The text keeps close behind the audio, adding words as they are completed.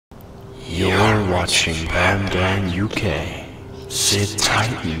You're watching BamDanUK. Sit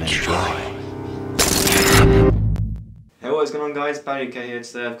tight and enjoy. Hey, what is going on guys? BamDanUK here.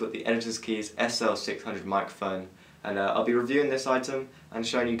 Today I've got the Editor's Keys SL600 microphone, and I'll be reviewing this item and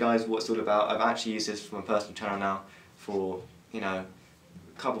showing you guys what it's all about. I've actually used this for my personal channel now for, a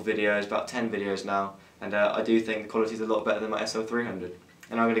couple videos, about 10 videos now, and I do think the quality is a lot better than my SL300,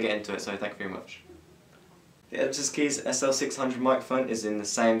 and I'm going to get into it, so thank you very much. The Editor's Keys SL600 microphone is in the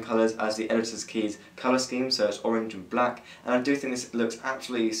same colours as the Editor's Keys colour scheme, so it's orange and black, and I do think this looks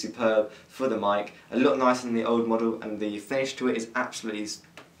absolutely superb for the mic. A lot nicer than the old model, and the finish to it is absolutely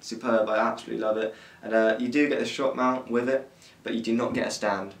superb. I absolutely love it. And you do get the shot mount with it, but you do not get a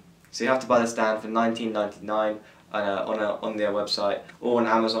stand. So you have to buy the stand for $19.99 on their website or on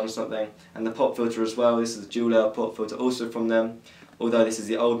Amazon or something. And the pop filter as well, this is a dual layer pop filter also from them, although this is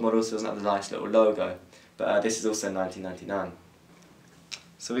the old model so it doesn't have the nice little logo. But this is also $19.99.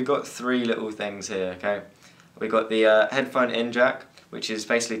 So we've got three little things here, okay? We've got the headphone in jack, which is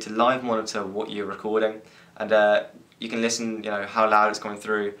basically to live monitor what you're recording, and you can listen, how loud it's coming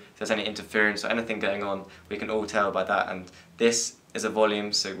through, if there's any interference or anything going on, we can all tell by that. And this is a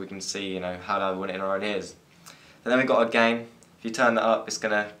volume, so we can see, how loud we want it in our own ears. And then we've got a gain. If you turn that up, it's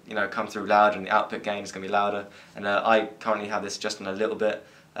gonna, come through louder, and the output gain is gonna be louder. And I currently have this just on a little bit.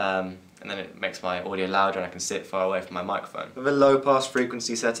 And then it makes my audio louder and I can sit far away from my microphone. We have a low pass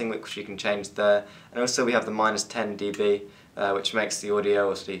frequency setting which you can change there, and also we have the -10 dB which makes the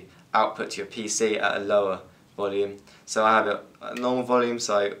audio or the output to your PC at a lower volume. So I have a normal volume,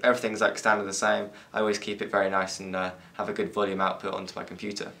 so everything's like standard the same. I always keep it very nice and have a good volume output onto my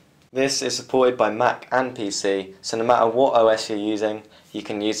computer. This is supported by Mac and PC, so no matter what OS you're using, you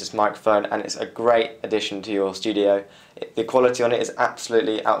can use this microphone, and it's a great addition to your studio. The quality on it is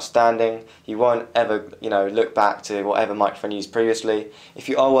absolutely outstanding. You won't ever, look back to whatever microphone you used previously. If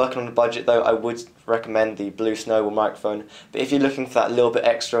you are working on a budget though, I would recommend the Blue Snowball microphone. But if you're looking for that little bit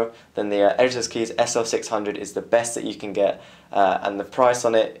extra, then the Editor's Keys SL600 is the best that you can get, and the price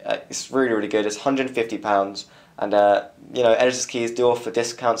on it is really, really good. It's £150. And Editor's Keys do offer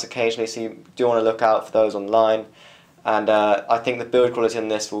discounts occasionally, so you do want to look out for those online. And I think the build quality on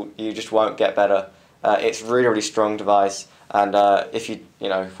this you just won't get better. It's really, really strong device, and if you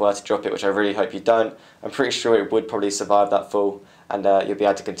were to drop it, which I really hope you don't, I'm pretty sure it would probably survive that fall, and you'll be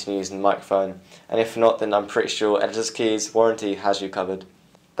able to continue using the microphone. And if not, then I'm pretty sure Editor's Keys warranty has you covered.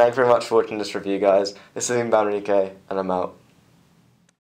 Thank you very much for watching this review, guys. This has been BamDanUK, and I'm out.